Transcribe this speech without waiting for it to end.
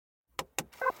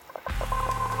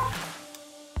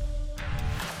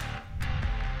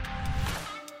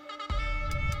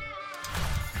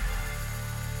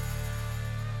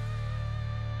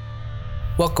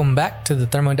Welcome back to the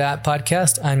Thermodiet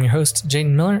Podcast. I'm your host,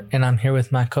 Jaden Miller, and I'm here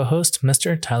with my co-host,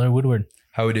 Mr. Tyler Woodward.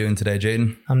 How are we doing today,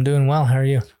 Jaden? I'm doing well. How are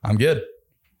you? I'm good.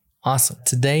 Awesome.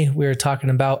 Today, we're talking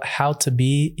about how to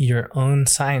be your own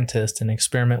scientist and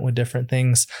experiment with different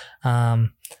things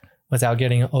without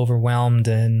getting overwhelmed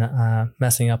and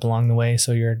messing up along the way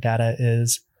so your data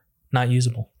is not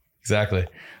usable. Exactly.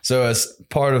 So as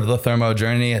part of the thermo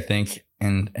journey, I think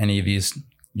in any of these,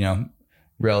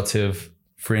 relative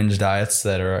fringe diets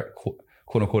that are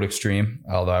quote unquote extreme,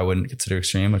 although I wouldn't consider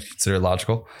extreme, I'd consider it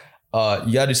logical.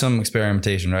 You got to do some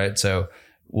experimentation, right? So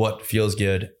what feels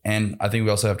good. And I think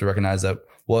we also have to recognize that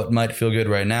what might feel good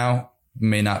right now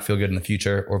may not feel good in the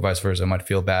future, or vice versa. It might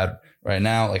feel bad right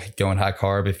now, like going high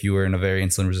carb. If you were in a very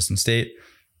insulin resistant state,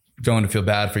 going to feel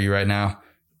bad for you right now.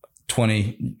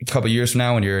 A couple of years from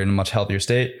now, when you're in a much healthier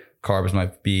state, carbs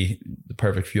might be the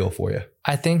perfect fuel for you.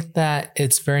 I think that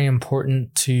it's very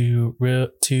important to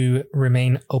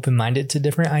remain open-minded to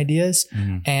different ideas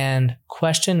and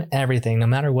question everything, no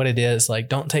matter what it is. Like,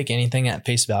 don't take anything at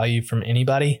face value from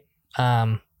anybody,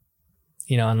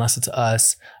 unless it's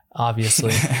us,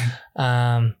 obviously.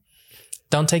 Don't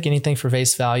take anything for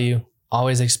face value.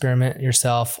 Always experiment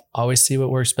yourself. Always see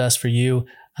what works best for you.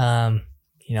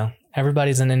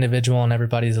 Everybody's an individual and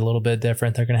everybody's a little bit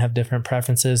different. They're going to have different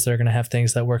preferences. They're going to have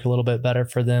things that work a little bit better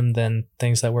for them than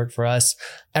things that work for us.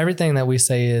 Everything that we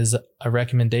say is a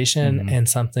recommendation and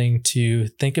something to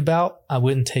think about. I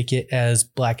wouldn't take it as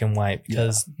black and white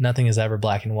because nothing is ever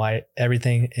black and white.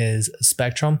 Everything is a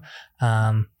spectrum.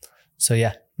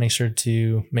 Make sure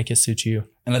to make it suit you.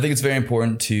 And I think it's very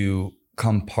important to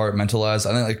compartmentalize.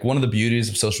 I think one of the beauties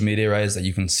of social media, right, is that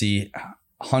you can see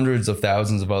hundreds of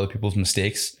thousands of other people's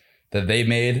mistakes that they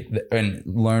made and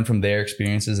learn from their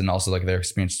experiences, and also their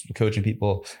experience coaching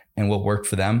people and what worked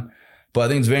for them. But I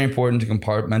think it's very important to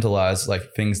compartmentalize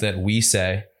things that we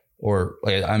say, or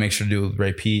I make sure to do with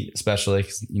Ray Peat, especially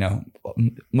because,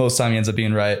 most time he ends up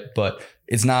being right, but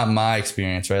it's not my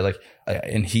experience, right?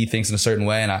 And he thinks in a certain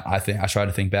way. And I try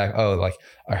to think back,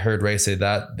 I heard Ray say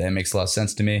that makes a lot of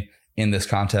sense to me in this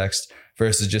context,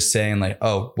 versus just saying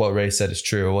what Ray said is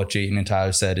true, or what Jayden and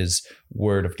Tyler said is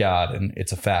word of God and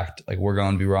it's a fact. We're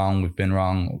going to be wrong. We've been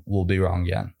wrong. We'll be wrong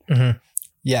again. Mm-hmm.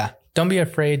 Yeah. Don't be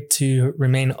afraid to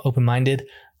remain open-minded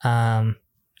and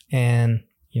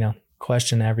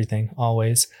question everything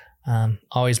always.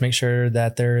 Always make sure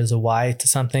that there is a why to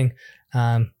something.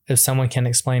 If someone can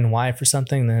explain why for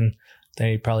something, then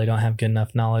they probably don't have good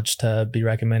enough knowledge to be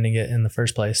recommending it in the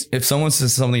first place. If someone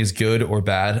says something is good or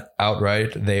bad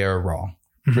outright, they are wrong.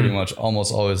 Pretty much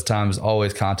almost always the time. There's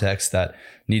always context that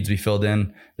needs to be filled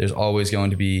in. There's always going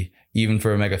to be, even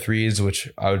for omega-3s, which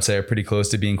I would say are pretty close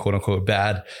to being quote unquote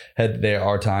bad, there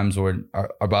are times where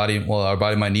our body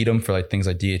might need them for things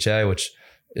like DHA, which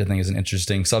I think is an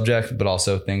interesting subject, but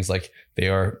also things they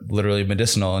are literally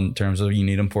medicinal in terms of you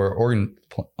need them for organ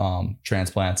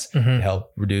transplants to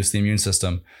help reduce the immune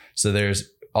system. So there's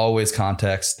always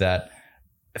context that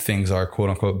things are quote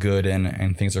unquote good in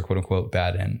and things are quote unquote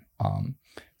bad in.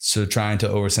 So trying to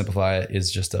oversimplify it is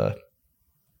just a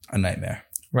nightmare.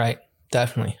 Right.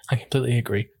 Definitely. I completely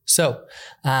agree. So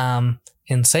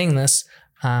in saying this,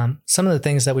 some of the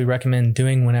things that we recommend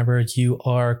doing whenever you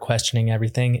are questioning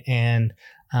everything and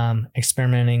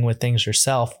experimenting with things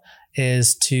yourself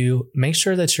is to make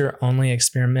sure that you're only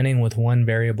experimenting with one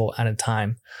variable at a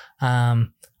time.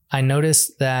 I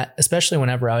noticed that, especially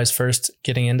whenever I was first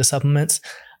getting into supplements,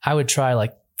 I would try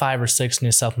 5 or 6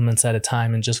 new supplements at a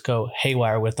time and just go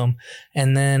haywire with them.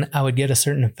 And then I would get a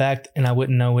certain effect and I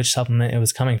wouldn't know which supplement it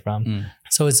was coming from.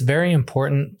 So it's very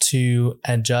important to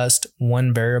adjust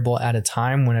one variable at a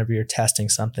time whenever you're testing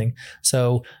something.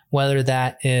 So whether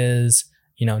that is,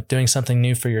 doing something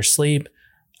new for your sleep,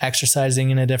 exercising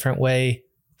in a different way,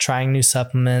 trying new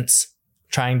supplements,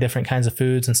 trying different kinds of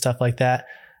foods and stuff like that,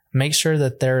 make sure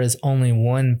that there is only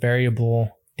one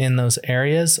variable in those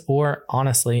areas, or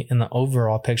honestly in the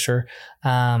overall picture,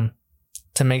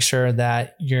 to make sure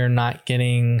that you're not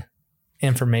getting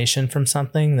information from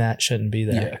something that shouldn't be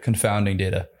there. Yeah, confounding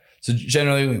data. So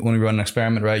generally when we run an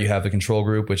experiment, right, you have the control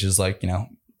group, which is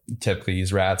typically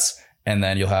use rats, and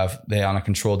then you'll have they on a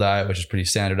control diet, which is pretty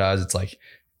standardized. It's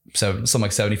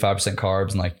something 75%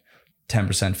 carbs and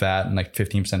 10% fat and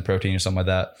 15% protein or something like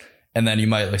that. And then you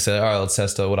might say, all right, let's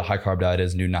test what a high carb diet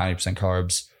is and do 90%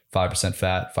 carbs, 5%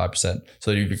 fat, 5%.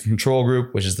 So you have your control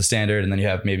group, which is the standard. And then you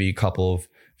have maybe a couple of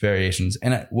variations.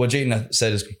 And what Jayden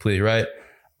said is completely right.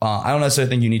 I don't necessarily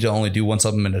think you need to only do one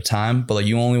supplement at a time, but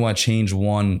you only want to change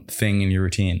one thing in your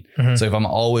routine. So if I'm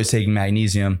always taking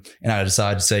magnesium and I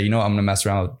decide to say, I'm going to mess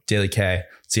around with daily K,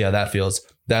 see how that feels,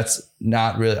 that's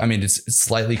not really, I mean, it's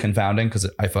slightly confounding because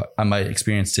I might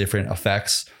experience different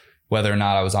effects whether or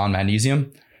not I was on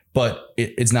magnesium, but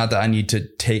it's not that I need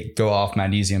to go off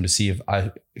magnesium to see if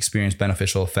I experience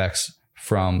beneficial effects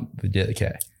from the daily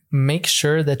K. Make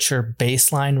sure that your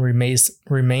baseline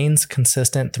remains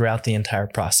consistent throughout the entire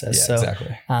process. Yeah, so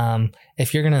exactly.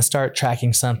 If you're going to start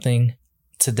tracking something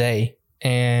today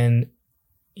and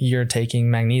you're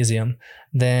taking magnesium,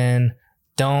 then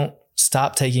don't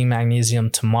stop taking magnesium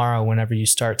tomorrow whenever you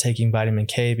start taking vitamin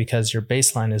K, because your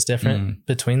baseline is different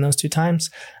between those two times.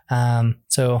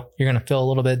 So you're going to feel a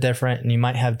little bit different and you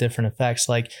might have different effects.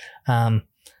 Like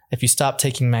if you stop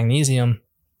taking magnesium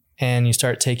and you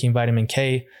start taking vitamin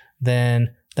K,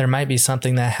 then there might be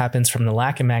something that happens from the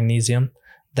lack of magnesium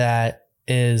that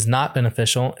is not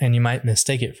beneficial, and you might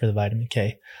mistake it for the vitamin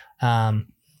K.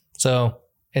 So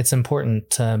it's important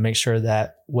to make sure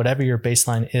that whatever your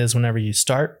baseline is whenever you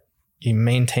start, you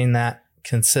maintain that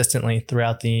consistently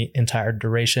throughout the entire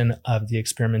duration of the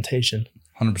experimentation.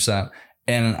 100%.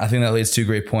 And I think that leads to a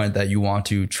great point that you want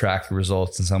to track the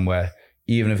results in some way,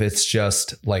 even if it's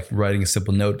just like writing a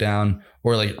simple note down,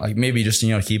 or like maybe just,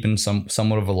 keeping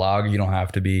somewhat of a log. You don't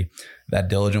have to be that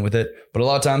diligent with it. But a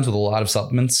lot of times with a lot of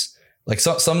supplements, like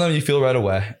some of them you feel right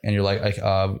away and you're like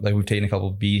we've taken a couple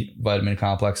of B vitamin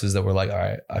complexes that we're like, all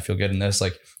right, I feel good in this,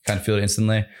 like kind of feel it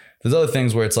instantly. There's other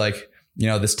things where it's like,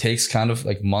 this takes kind of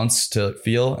like months to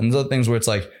feel. And there's other things where it's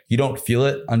like, you don't feel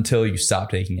it until you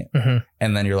stop taking it.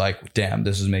 And then you're like, damn,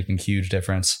 this is making a huge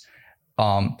difference.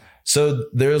 So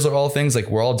those are all things, like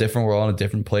we're all different. We're all in a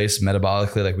different place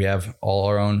metabolically. Like we have all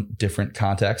our own different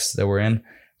contexts that we're in.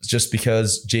 It's just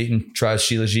because Jayton tries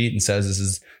Shilajit and says this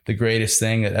is the greatest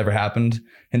thing that ever happened.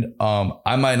 And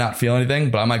I might not feel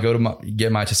anything, but I might go to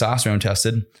get my testosterone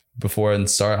tested before and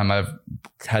start. I might have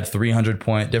had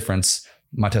 300-point difference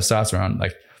my testosterone.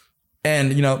 Like,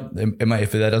 and it might,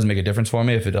 if that doesn't make a difference for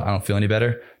me, if I don't feel any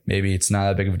better, maybe it's not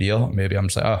that big of a deal. Maybe I'm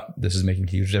just like, oh, this is making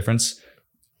a huge difference.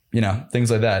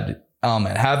 Things like that. And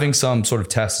having some sort of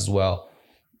test as well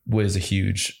was a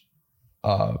huge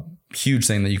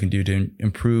thing that you can do to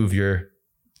improve your,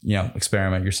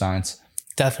 experiment, your science.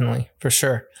 Definitely, for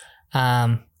sure.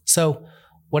 So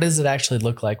what does it actually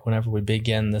look like whenever we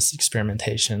begin this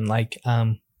experimentation? Like,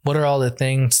 what are all the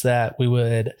things that we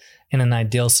would, in an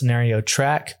ideal scenario,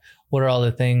 track? What are all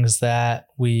the things that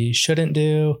we shouldn't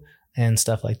do and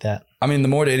stuff like that? I mean, the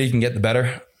more data you can get, the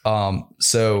better.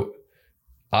 So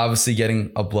obviously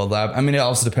getting a blood lab. I mean, it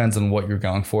also depends on what you're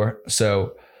going for.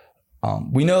 So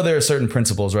we know there are certain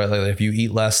principles, right? Like if you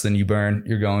eat less than you burn,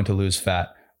 you're going to lose fat.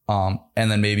 And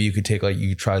then maybe you could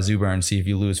you try Zuburn and see if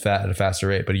you lose fat at a faster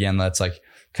rate. But again, that's like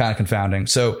kind of confounding.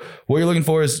 So what you're looking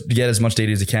for is to get as much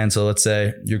data as you can. So let's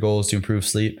say your goal is to improve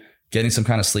sleep, getting some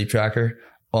kind of sleep tracker,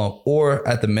 or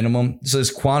at the minimum. So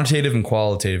there's quantitative and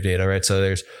qualitative data, right? So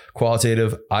there's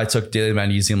qualitative. I took daily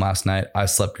magnesium last night. I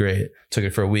slept great. Took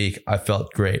it for a week. I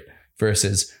felt great.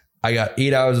 Versus I got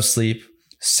 8 hours of sleep.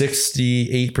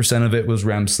 68% of it was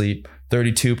REM sleep.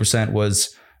 32%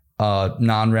 was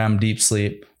non-REM deep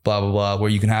sleep, blah, blah, blah, where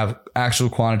you can have actual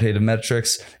quantitative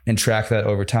metrics and track that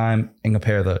over time and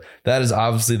compare that is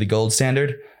obviously the gold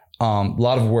standard. A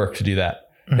lot of work to do that.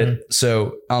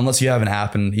 So unless you have an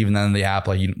app, and even then the app,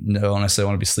 like you don't necessarily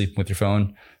want to be sleeping with your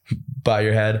phone by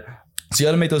your head. So you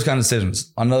got to make those kind of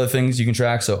decisions. Another things you can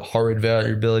track. So heart rate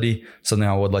variability, something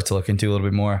I would like to look into a little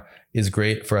bit more, is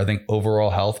great for, I think, overall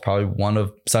health. Probably one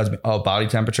of, besides body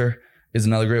temperature is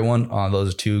another great one.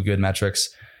 Those are two good metrics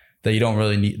that you don't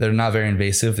really need. They're not very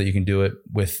invasive, that you can do it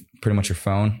with pretty much your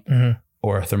phone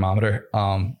or a thermometer.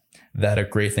 That are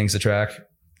great things to track.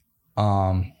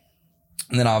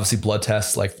 And then obviously blood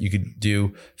tests, like you could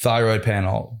do thyroid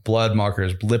panel, blood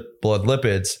markers, blood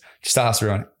lipids,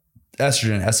 testosterone,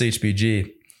 estrogen,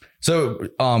 SHBG. So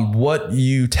what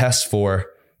you test for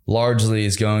largely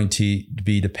is going to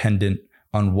be dependent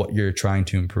on what you're trying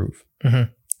to improve.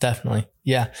 Definitely.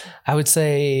 Yeah. I would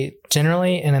say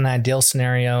generally in an ideal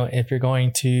scenario, if you're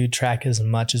going to track as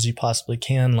much as you possibly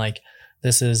can, like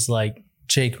this is like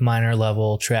Jake Miner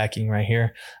level tracking right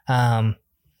here.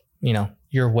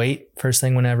 Your weight first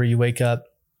thing whenever you wake up,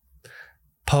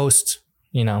 post,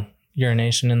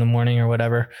 urination in the morning or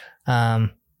whatever,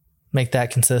 make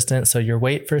that consistent. So your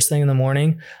weight first thing in the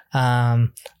morning. I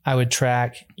would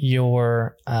track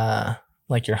your,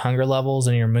 your hunger levels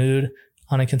and your mood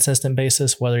on a consistent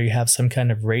basis, whether you have some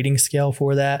kind of rating scale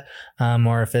for that,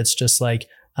 or if it's just like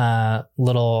a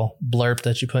little blurb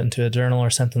that you put into a journal or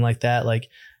something like that, like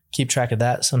keep track of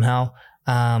that somehow.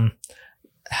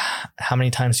 how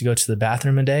many times you go to the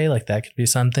bathroom a day. Like that could be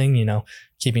something,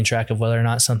 keeping track of whether or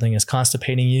not something is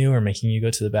constipating you or making you go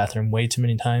to the bathroom way too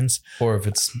many times. Or if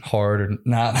it's hard or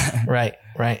not. Right.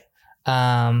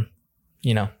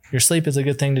 Your sleep is a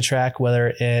good thing to track,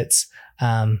 whether it's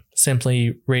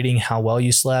simply rating how well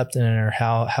you slept or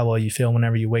how well you feel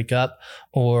whenever you wake up,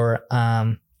 or,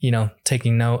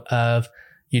 taking note of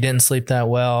you didn't sleep that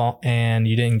well and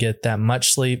you didn't get that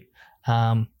much sleep.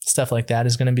 Stuff like that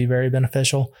is going to be very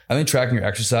beneficial. I think tracking your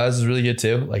exercise is really good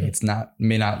too. Like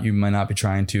you might not be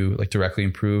trying to like directly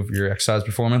improve your exercise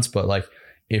performance, but like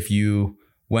if you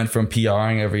went from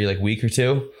PRing every like week or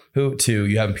two to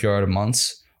you haven't PR'd in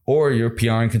months, or you're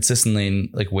PRing consistently and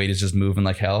like weight is just moving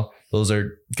like hell, those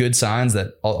are good signs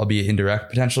that, albeit indirect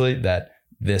potentially, that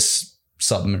this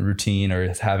supplement routine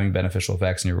or having beneficial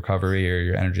effects in your recovery or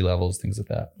your energy levels, things like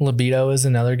that. Libido is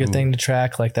another good thing to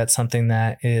track. Like that's something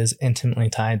that is intimately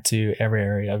tied to every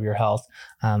area of your health.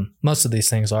 Most of these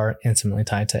things are intimately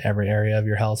tied to every area of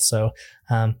your health. So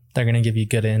they're going to give you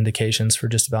good indications for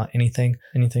just about anything.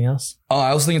 Anything else? I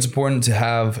also think it's important to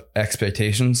have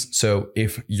expectations. So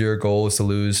if your goal is to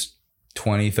lose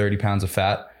 20, 30 pounds of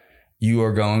fat,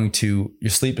 your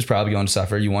sleep is probably going to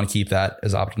suffer. You want to keep that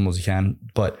as optimal as you can,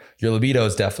 but your libido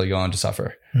is definitely going to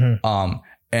suffer. Mm-hmm.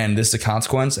 And this is a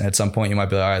consequence. And at some point you might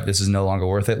be like, all right, this is no longer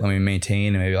worth it. Let me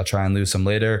maintain, and maybe I'll try and lose some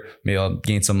later. Maybe I'll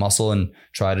gain some muscle and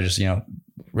try to just,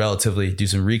 relatively do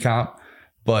some recomp.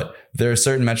 But there are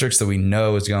certain metrics that we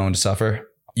know is going to suffer.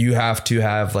 You have to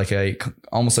have like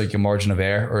almost like a margin of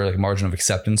error or like a margin of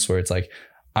acceptance where it's like,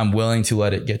 I'm willing to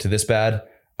let it get to this bad.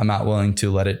 I'm not willing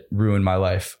to let it ruin my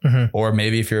life. Mm-hmm. Or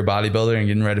maybe if you're a bodybuilder and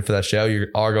getting ready for that show, you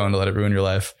are going to let it ruin your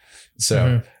life.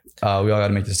 So we all got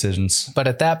to make decisions. But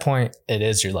at that point, it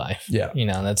is your life. Yeah.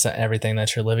 That's everything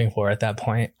that you're living for at that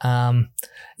point.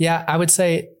 I would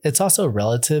say it's also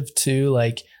relative to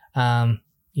like,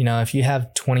 if you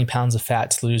have 20 pounds of fat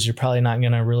to lose, you're probably not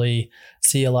going to really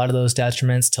see a lot of those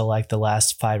detriments till like the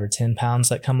last 5 or 10 pounds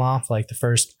that come off. Like the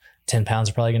first 10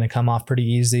 pounds are probably going to come off pretty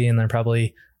easy, and they're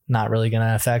probably not really going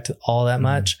to affect all that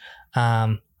much.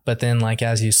 But then like,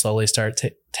 as you slowly start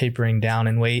tapering down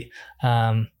in weight,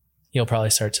 you'll probably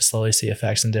start to slowly see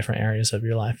effects in different areas of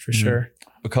your life for sure.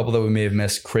 A couple that we may have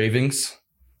missed: cravings.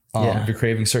 If you're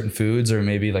craving certain foods, or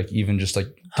maybe like even just like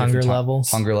hunger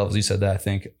levels. You said that, I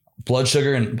think. Blood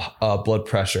sugar and blood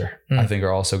pressure, I think,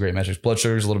 are also great metrics. Blood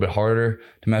sugar is a little bit harder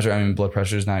to measure. I mean, blood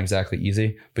pressure is not exactly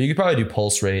easy, but you could probably do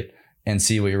pulse rate and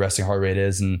see what your resting heart rate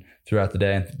is and throughout the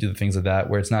day and do the things like that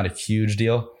where it's not a huge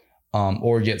deal.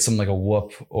 Or get something like a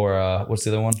Whoop or what's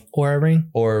the other one? Oura Ring.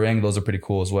 Oura Ring. Those are pretty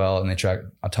cool as well. And they track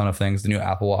a ton of things. The new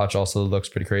Apple Watch also looks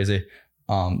pretty crazy.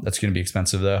 That's going to be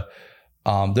expensive though.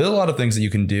 There's a lot of things that you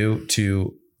can do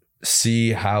to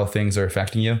see how things are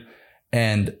affecting you.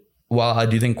 And while I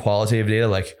do think qualitative data,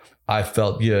 like I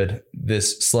felt good,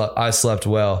 I slept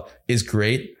well, is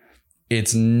great,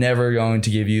 it's never going to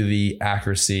give you the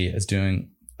accuracy as doing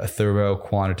a thorough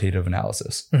quantitative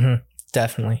analysis. Mm-hmm.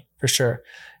 Definitely, for sure.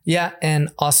 Yeah. And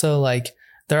also like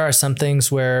there are some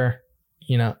things where,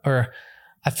 or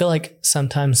I feel like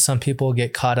sometimes some people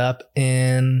get caught up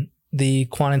in the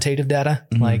quantitative data.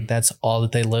 Mm-hmm. Like that's all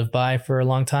that they live by for a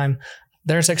long time.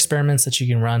 There's experiments that you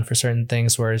can run for certain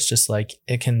things where it's just like,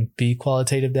 it can be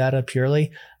qualitative data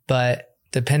purely, but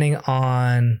depending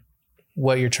on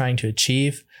what you're trying to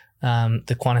achieve,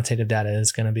 the quantitative data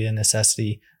is going to be a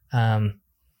necessity,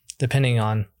 depending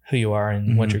on who you are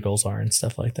and what your goals are and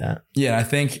stuff like that. Yeah. I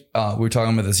think we were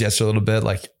talking about this yesterday a little bit,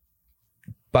 like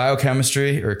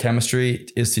biochemistry or chemistry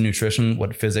is to nutrition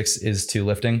what physics is to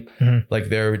lifting. Mm-hmm. Like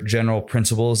there are general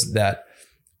principles that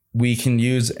we can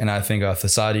use. And I think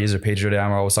Thucydides or Pedro de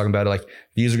Amaro was talking about it. Like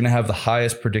these are going to have the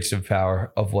highest predictive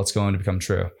power of what's going to become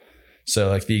true. So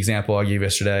like the example I gave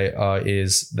yesterday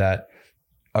is that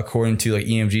according to like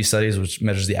EMG studies, which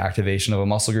measures the activation of a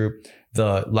muscle group,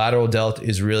 the lateral delt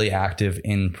is really active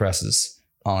in presses,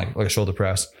 like a shoulder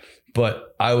press.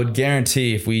 But I would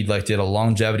guarantee if we like did a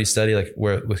longevity study, like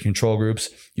where with control groups,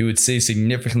 you would see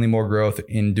significantly more growth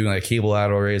in doing like cable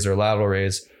lateral raise or lateral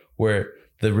raise, where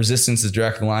the resistance is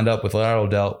directly lined up with lateral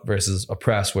delt versus a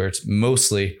press where it's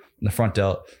mostly in the front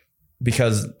delt,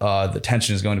 because the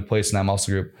tension is going to place in that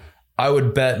muscle group. I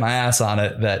would bet my ass on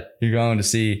it that you're going to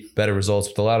see better results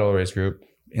with the lateral raise group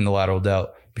in the lateral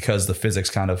delt because the physics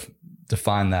kind of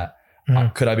define that.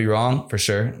 Mm-hmm. Could I be wrong? For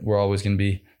sure. We're always going to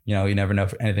be, you never know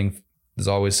for anything. There's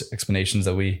always explanations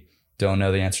that we don't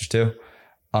know the answers to.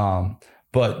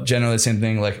 But generally the same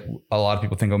thing, like a lot of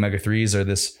people think omega-3s are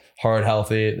this hard,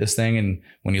 healthy, this thing. And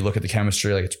when you look at the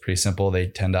chemistry, like it's pretty simple. They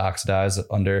tend to oxidize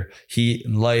under heat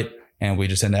and light, and we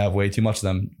just tend to have way too much of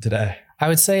them today. I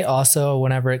would say also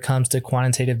whenever it comes to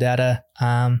quantitative data,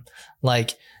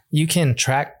 like you can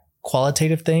track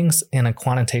qualitative things in a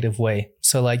quantitative way.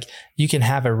 So like you can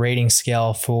have a rating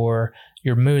scale for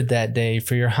your mood that day,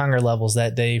 for your hunger levels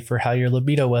that day, for how your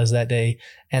libido was that day.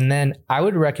 And then I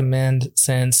would recommend,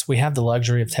 since we have the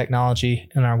luxury of technology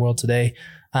in our world today,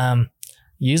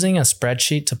 using a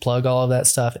spreadsheet to plug all of that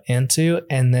stuff into,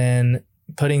 and then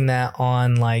putting that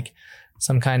on like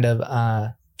some kind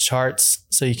of charts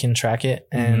so you can track it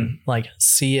and like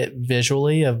see it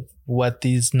visually of what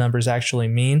these numbers actually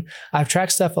mean. I've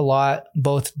tracked stuff a lot,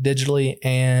 both digitally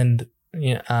and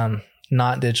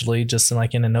not digitally, just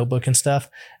like in a notebook and stuff.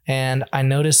 And I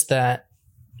noticed that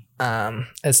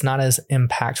it's not as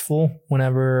impactful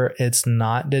whenever it's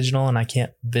not digital and I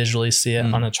can't visually see it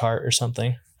on a chart or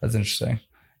something. That's interesting.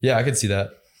 Yeah, I could see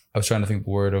that. I was trying to think of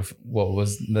the word of what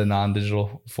was the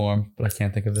non-digital form, but I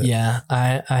can't think of it. Yeah,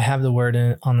 I have the word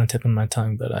on the tip of my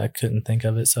tongue, but I couldn't think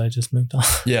of it, so I just moved on.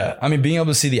 Yeah, I mean, being able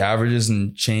to see the averages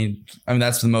and change, I mean,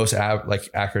 that's the most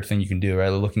accurate thing you can do, right?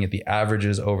 Looking at the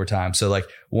averages over time. So like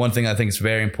one thing I think is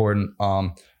very important,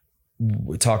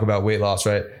 we talk about weight loss,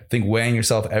 right? I think weighing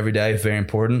yourself every day is very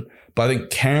important, but I think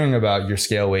caring about your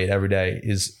scale weight every day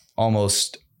is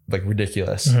almost like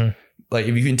ridiculous. Mm-hmm. Like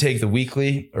if you can take the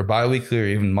weekly or bi-weekly or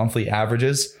even monthly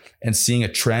averages and seeing a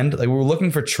trend, like we're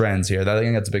looking for trends here. I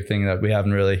think that's a big thing that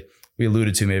we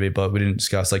alluded to maybe, but we didn't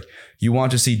discuss. Like you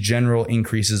want to see general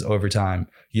increases over time.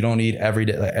 You don't need every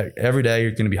day. Like every day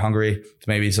you're going to be hungry.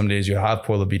 Maybe some days you have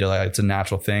poor libido. Like it's a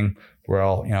natural thing. We're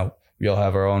all, we all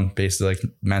have our own basically like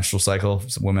menstrual cycle.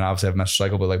 Some women obviously have menstrual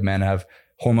cycle, but like men have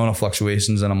hormonal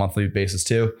fluctuations on a monthly basis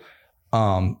too.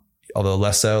 Although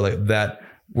less so like that.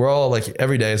 We're all like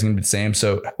every day is going to be the same.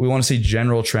 So we want to see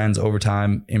general trends over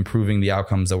time, improving the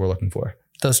outcomes that we're looking for.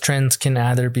 Those trends can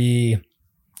either be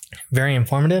very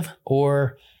informative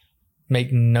or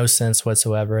make no sense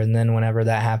whatsoever. And then whenever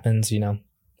that happens,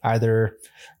 either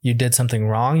you did something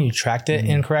wrong, you tracked it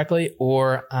incorrectly,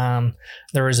 or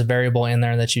there was a variable in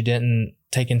there that you didn't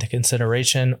take into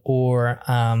consideration, or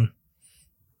some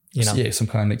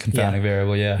kind of confounding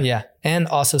variable. Yeah. And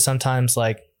also sometimes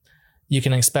like you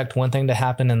can expect one thing to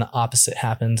happen and the opposite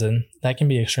happens, and that can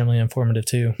be extremely informative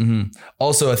too. Mm-hmm.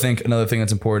 Also, I think another thing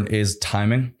that's important is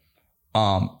timing.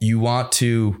 You want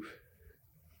to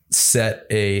set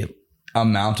a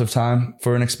amount of time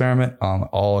for an experiment.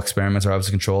 All experiments are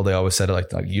obviously controlled. They always set it like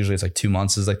usually it's like 2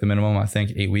 months is like the minimum. I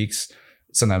think 8 weeks.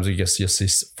 Sometimes you just see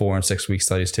 4 and 6 week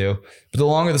studies too. But the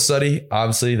longer the study,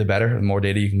 obviously, the better. The more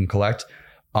data you can collect.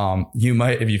 You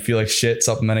might, if you feel like shit,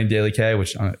 supplementing Daily K,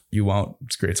 which you won't,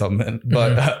 it's a great supplement,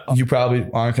 but you probably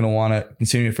aren't going to want to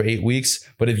continue it for 8 weeks.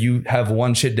 But if you have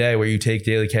one shit day where you take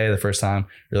Daily K the first time,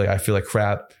 you're like, I feel like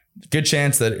crap. Good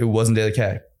chance that it wasn't Daily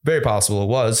K. Very possible it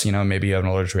was, maybe you have an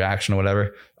allergic reaction or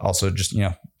whatever. Also just,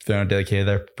 throwing a Daily K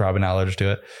there, probably not allergic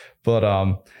to it.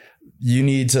 But, you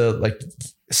need to like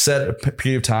set a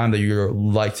period of time that you're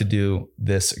like to do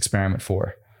this experiment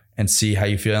for, and see how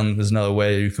you feel. And there's another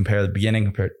way you compare the beginning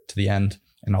compared to the end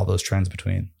and all those trends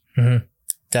between. Mm-hmm.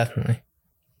 Definitely.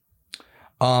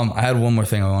 I had one more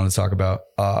thing I wanted to talk about.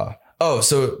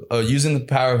 Using the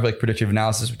power of like predictive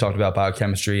analysis, we talked about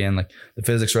biochemistry and like the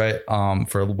physics, right?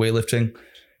 For weightlifting,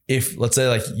 if let's say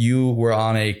like you were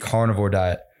on a carnivore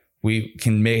diet, we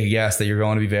can make a guess that you're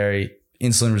going to be very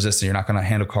insulin resistant. You're not going to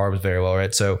handle carbs very well,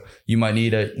 right? So you might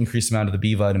need an increased amount of the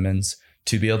B vitamins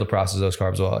to be able to process those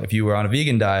carbs well. If you were on a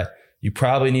vegan diet, you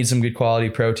probably need some good quality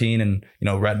protein and,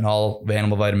 retinol,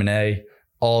 animal vitamin A,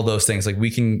 all those things. Like we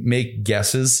can make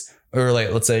guesses, or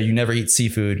like, let's say you never eat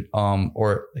seafood,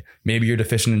 or maybe you're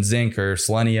deficient in zinc or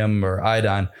selenium or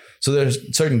iodine. So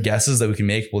there's certain guesses that we can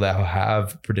make that will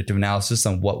have predictive analysis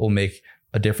on what will make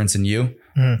a difference in you.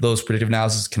 Mm. Those predictive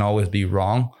analysis can always be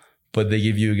wrong, but they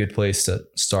give you a good place to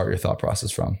start your thought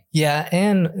process from. Yeah.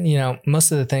 And,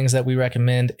 most of the things that we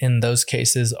recommend in those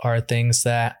cases are things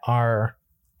that are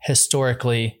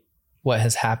historically what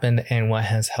has happened and what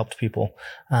has helped people.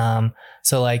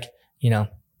 So like,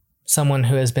 someone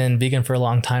who has been vegan for a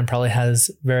long time probably has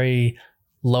very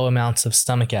low amounts of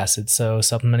stomach acid. So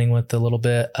supplementing with a little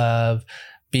bit of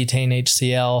betaine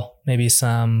HCl, maybe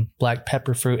some black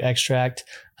pepper fruit extract,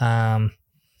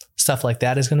 stuff like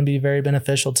that is going to be very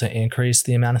beneficial to increase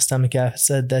the amount of stomach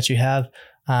acid that you have.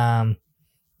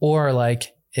 Or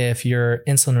like if you're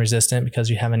insulin resistant because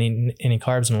you haven't eaten any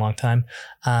carbs in a long time,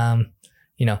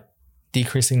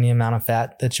 decreasing the amount of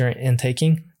fat that you're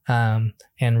intaking,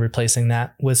 and replacing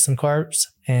that with some carbs,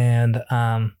 and,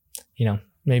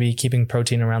 maybe keeping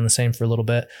protein around the same for a little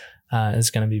bit, is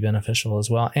going to be beneficial as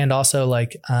well. And also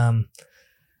like,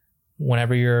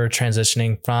 whenever you're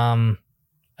transitioning from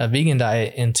a vegan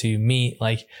diet into meat,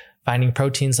 like finding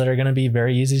proteins that are going to be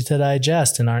very easy to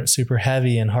digest and aren't super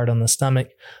heavy and hard on the stomach,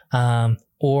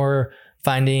 or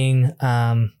finding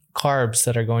carbs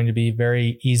that are going to be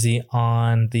very easy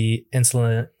on the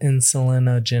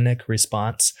insulinogenic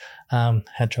response.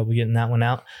 Had trouble getting that one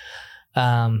out.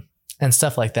 And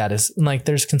stuff like that is like,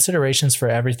 there's considerations for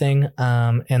everything.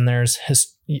 And there's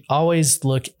you always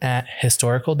look at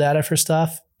historical data for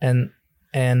stuff and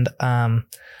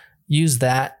use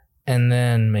that and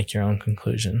then make your own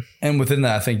conclusion. And within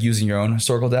that, I think using your own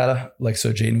historical data, like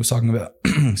so Jaden was talking about,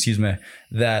 excuse me,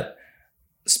 that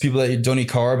people that don't eat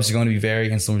carbs are going to be very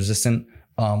insulin resistant.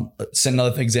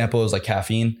 Another example is like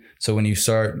caffeine. So when you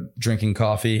start drinking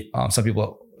coffee, some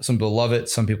people love it.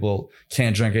 Some people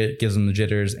can't drink it. Gives them the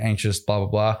jitters, anxious, blah, blah,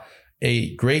 blah.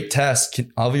 A great test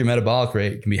of your metabolic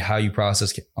rate can be how you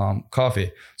process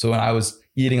coffee. So when I was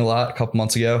eating a lot a couple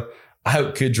months ago,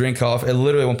 I could drink coffee.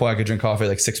 Literally at one point I could drink coffee at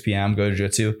like 6 p.m., go to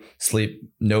jiu-jitsu, sleep,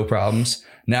 no problems.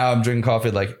 Now I'm drinking coffee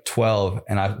at like 12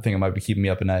 and I think it might be keeping me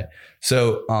up at night.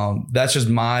 So that's just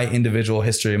my individual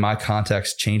history, my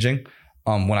context changing.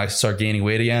 When I start gaining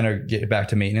weight again or get back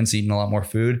to maintenance, eating a lot more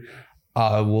food,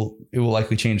 it will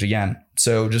likely change again.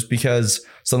 So just because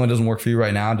something doesn't work for you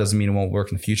right now doesn't mean it won't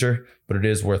work in the future, but it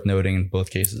is worth noting in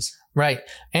both cases. Right.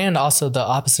 And also the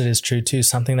opposite is true too.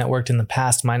 Something that worked in the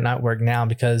past might not work now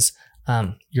because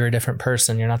you're a different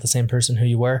person. You're not the same person who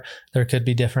you were. There could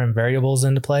be different variables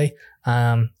into play.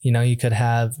 You could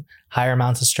have higher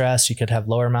amounts of stress. You could have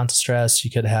lower amounts of stress.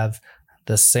 You could have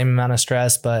the same amount of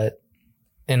stress, but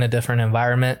in a different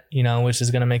environment, which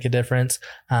is going to make a difference.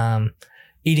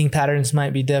 Eating patterns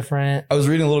might be different. I was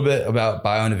reading a little bit about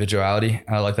bioindividuality,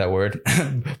 and I like that word,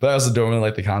 but I also don't really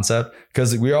like the concept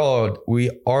because we are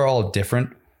all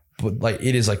different, but like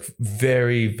it is like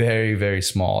very, very, very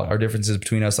small. Our differences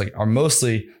between us like are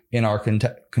mostly in our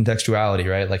contextuality,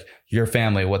 right? Like your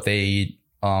family, what they eat,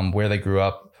 where they grew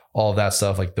up, all of that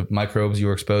stuff, like the microbes you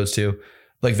were exposed to.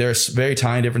 Like there's very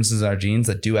tiny differences in our genes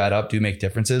that do add up, do make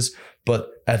differences.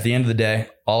 But at the end of the day,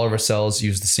 all of our cells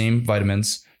use the same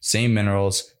vitamins, same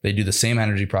minerals. They do the same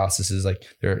energy processes. Like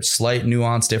there are slight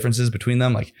nuanced differences between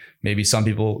them. Like maybe some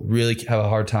people really have a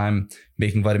hard time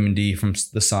making vitamin D from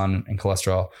the sun and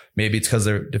cholesterol. Maybe it's because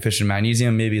they're deficient in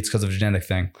magnesium. Maybe it's because of a genetic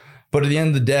thing. But at the end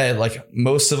of the day, like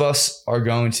most of us are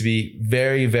going to be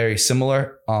very, very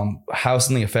similar. How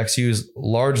something affects you is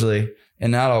largely,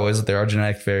 and not always, that there are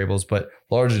genetic variables, but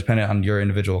largely dependent on your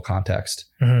individual context.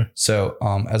 Mm-hmm. So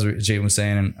as Jaden was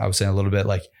saying, and I was saying a little bit,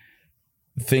 like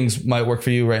things might work for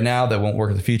you right now that won't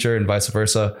work in the future, and vice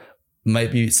versa.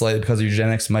 Might be slightly because of your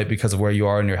genetics, might be because of where you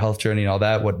are in your health journey and all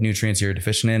that, what nutrients you're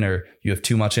deficient in or you have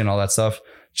too much in, all that stuff.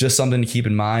 Just something to keep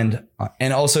in mind.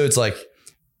 And also it's like,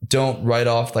 don't write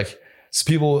off like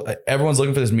everyone's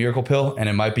looking for this miracle pill, and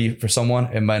it might be for someone,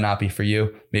 it might not be for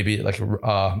you. Maybe like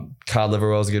cod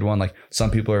liver oil is a good one. Like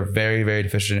some people are very, very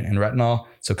deficient in retinol.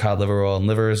 So cod liver oil and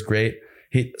liver is great.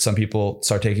 Some people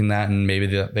start taking that and maybe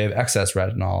they have excess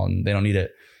retinol and they don't need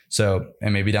it. So,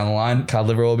 and maybe down the line, cod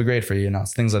liver oil will be great for you,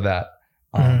 things like that.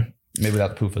 Maybe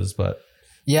without the PUFAs, but.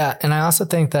 Yeah. And I also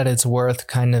think that it's worth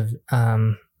kind of,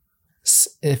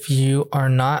 if you are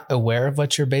not aware of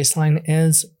what your baseline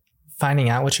is, finding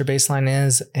out what your baseline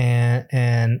is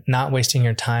and not wasting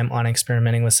your time on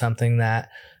experimenting with something that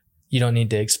you don't need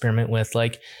to experiment with.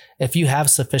 Like if you have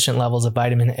sufficient levels of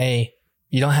vitamin A,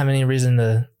 you don't have any reason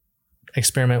to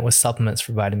experiment with supplements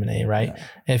for vitamin A, right?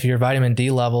 Yeah. If your vitamin D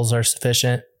levels are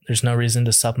sufficient, there's no reason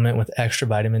to supplement with extra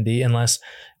vitamin D unless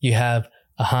you have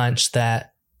a hunch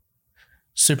that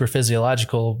super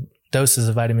physiological doses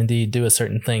of vitamin D do a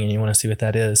certain thing and you want to see what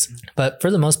that is. But for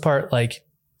the most part, like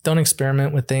don't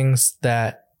experiment with things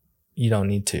that you don't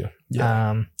need to.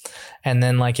 Yeah. And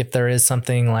then like if there is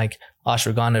something like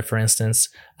ashwagandha, for instance,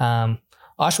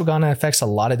 ashwagandha affects a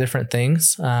lot of different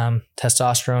things,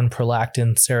 testosterone,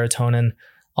 prolactin, serotonin,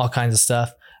 all kinds of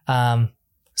stuff.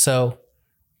 So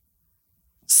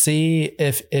see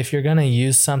if you're going to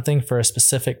use something for a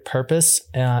specific purpose,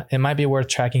 it might be worth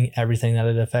tracking everything that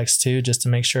it affects too, just to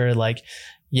make sure like,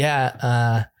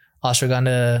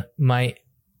 ashwagandha might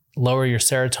lower your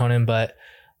serotonin, but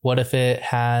what if it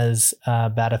has a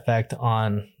bad effect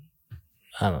on,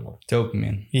 I don't know,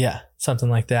 dopamine? Yeah. Something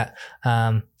like that.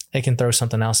 It can throw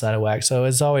something else out of whack. So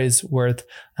it's always worth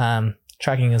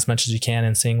tracking as much as you can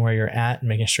and seeing where you're at and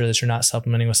making sure that you're not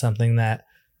supplementing with something that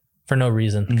for no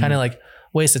reason, kind of like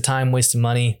waste of time, waste of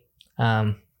money.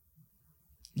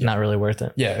 Not really worth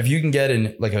it. Yeah. If you can get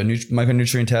in like a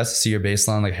micronutrient test to see your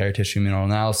baseline, like hair tissue mineral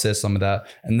analysis, some of that.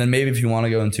 And then maybe if you want to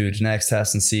go into a genetics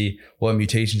test and see what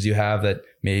mutations you have that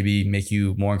maybe make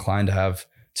you more inclined to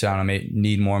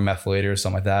need more methylated or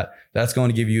something like that, that's going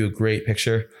to give you a great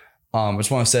picture. I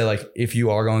just want to say, like, if you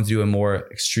are going to do a more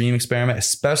extreme experiment,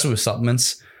 especially with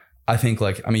supplements, I think,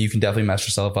 like, I mean, you can definitely mess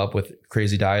yourself up with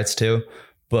crazy diets too,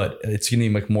 but it's going to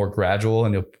be like more gradual,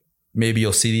 and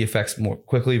you'll see the effects more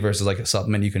quickly versus like a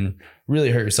supplement you can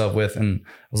really hurt yourself with. And I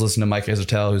was listening to Mike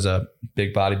Israetel, who's a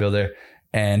big bodybuilder,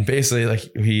 and basically, like,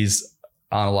 he's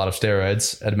on a lot of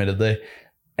steroids, admittedly.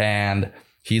 And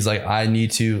he's like, I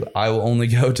will only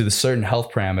go to the certain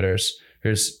health parameters.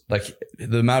 There's like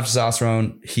the amount of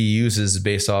testosterone he uses is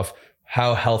based off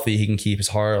how healthy he can keep his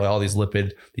heart, like all these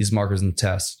these markers in the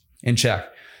test in check.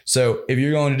 So if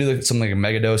you're going to do like something like a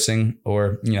mega dosing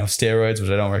or, steroids, which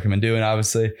I don't recommend doing,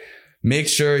 obviously, make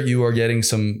sure you are getting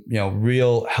some,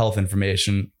 real health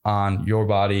information on your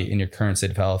body in your current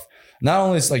state of health. Not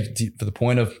only is like for the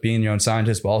point of being your own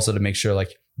scientist, but also to make sure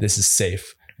like this is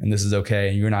safe and this is okay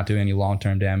and you're not doing any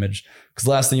long-term damage. Because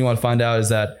the last thing you want to find out is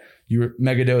that you're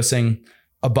mega dosing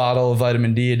a bottle of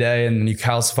vitamin D a day and then you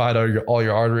calcified all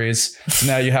your arteries. So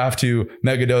now you have to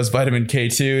mega dose vitamin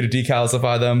K2 to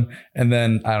decalcify them. And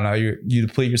then, I don't know, you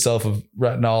deplete yourself of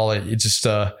retinol. It just,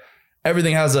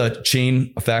 everything has a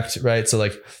chain effect, right? So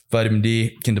like vitamin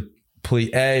D can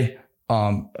deplete A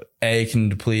can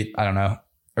deplete, I don't know,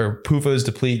 or PUFAs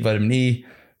deplete vitamin E,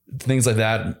 things like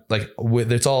that. Like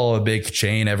it's all a big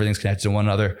chain. Everything's connected to one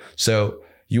another. So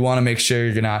you want to make sure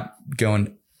you're not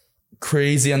going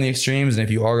crazy on the extremes. And if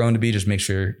you are going to be, just make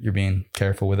sure you're being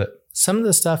careful with it. Some of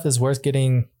the stuff is worth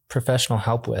getting professional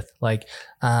help with. Like,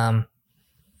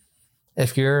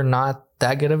 if you're not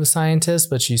that good of a scientist,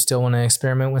 but you still want to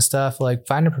experiment with stuff, like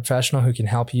find a professional who can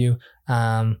help you.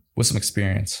 With some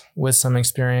experience.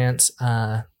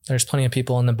 There's plenty of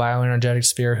people in the bioenergetic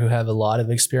sphere who have a lot of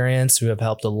experience, who have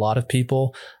helped a lot of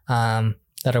people, that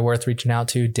are worth reaching out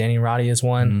to. Danny Roddy is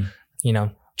one,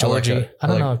 Georgie. I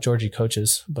don't know if Georgie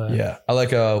coaches, but yeah, I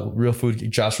like Real Food,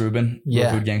 Josh Rubin, Real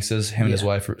Food Gangsters. Him and his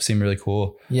wife seem really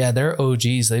cool. Yeah, they're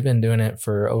OGs. They've been doing it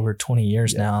for over 20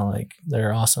 years now. Like,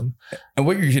 they're awesome. And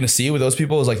what you're going to see with those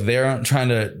people is like they're trying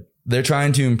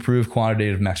to improve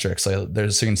quantitative metrics. Like they're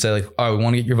just going to say like, oh, we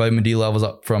want to get your vitamin D levels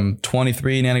up from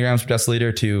 23 nanograms per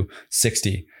deciliter to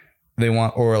 60. They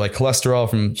want, or like cholesterol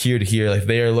from here to here. Like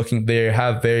they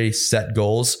have very set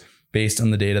goals based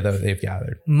on the data that they've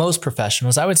gathered. Most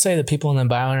professionals, I would say that people in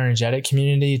the bioenergetic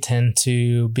community tend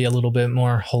to be a little bit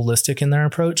more holistic in their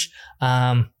approach.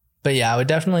 But yeah, I would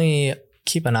definitely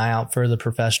keep an eye out for the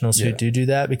professionals who do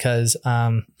that, because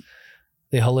the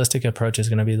holistic approach is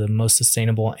going to be the most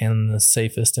sustainable and the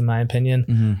safest, in my opinion.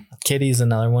 Mm-hmm. Kitty's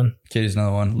another one.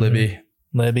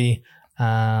 Libby.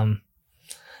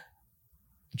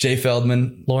 Jay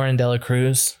Feldman. Lauren Dela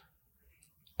Cruz.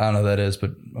 I don't know who that is,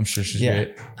 but I'm sure she's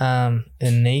great.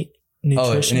 Innate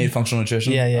Nutrition. Innate Functional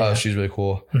Nutrition. Yeah. She's really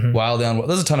cool. Mm-hmm. Wild Down.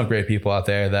 There's a ton of great people out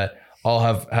there that all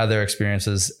have had their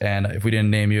experiences. And if we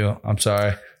didn't name you, I'm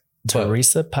sorry.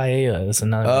 Teresa Paella is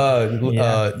another.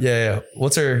 Yeah.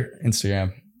 What's her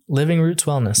Instagram? Living Roots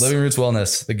Wellness.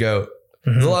 The GOAT.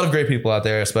 Mm-hmm. There's a lot of great people out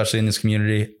there, especially in this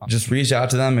community. Just reach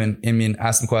out to them and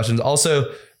ask them questions.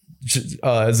 Also,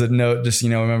 as a note, just,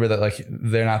 remember that like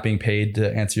they're not being paid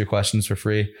to answer your questions for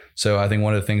free. So I think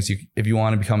one of the things if you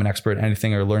want to become an expert in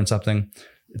anything or learn something,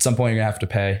 at some point you're gonna have to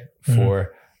pay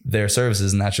for their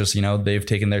services. And that's just, they've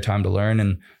taken their time to learn,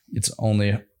 and it's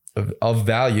only of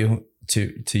value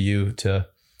to you to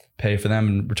pay for them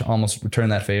and almost return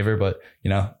that favor. But,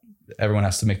 everyone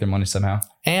has to make their money somehow.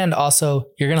 And also,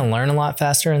 you're going to learn a lot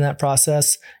faster in that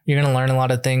process. You're going to learn a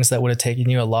lot of things that would have taken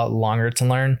you a lot longer to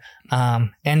learn.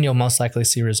 And you'll most likely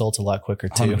see results a lot quicker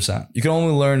too. 100%. You can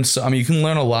only learn. You can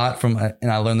learn a lot from, and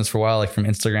I learned this for a while, like from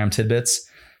Instagram tidbits.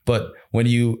 But when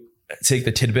you take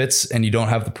the tidbits and you don't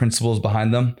have the principles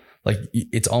behind them, like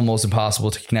it's almost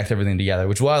impossible to connect everything together,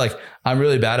 which is why like I'm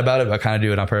really bad about it, but I kind of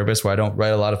do it on purpose where I don't write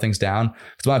a lot of things down.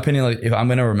 Because in my opinion, like if I'm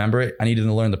going to remember it, I need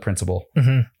to learn the principle.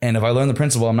 Mm-hmm. And if I learn the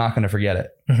principle, I'm not going to forget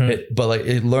it.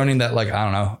 Mm-hmm. Learning that like, I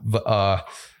don't know,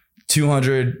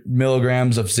 200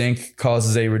 milligrams of zinc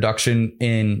causes a reduction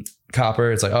in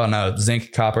copper. It's like, oh no,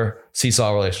 zinc, copper,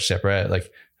 seesaw relationship, right? Like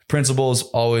principles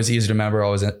always easier to remember,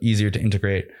 always easier to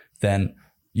integrate than,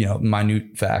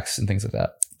 minute facts and things like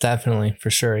that. Definitely,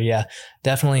 for sure. Yeah,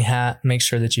 definitely make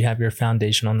sure that you have your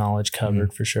foundational knowledge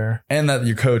covered for sure. And that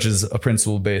your coach is a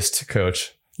principle-based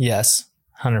coach. Yes,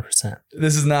 100%.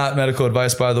 This is not medical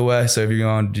advice, by the way. So if you're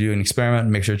going to do an experiment,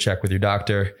 make sure to check with your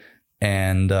doctor.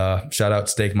 And shout out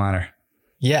Steak Miner.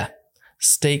 Yeah,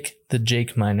 Steak the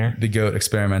Jake Miner. The GOAT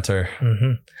experimenter.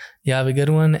 Mm-hmm. Yeah, have a good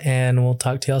one, and we'll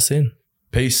talk to y'all soon.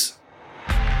 Peace.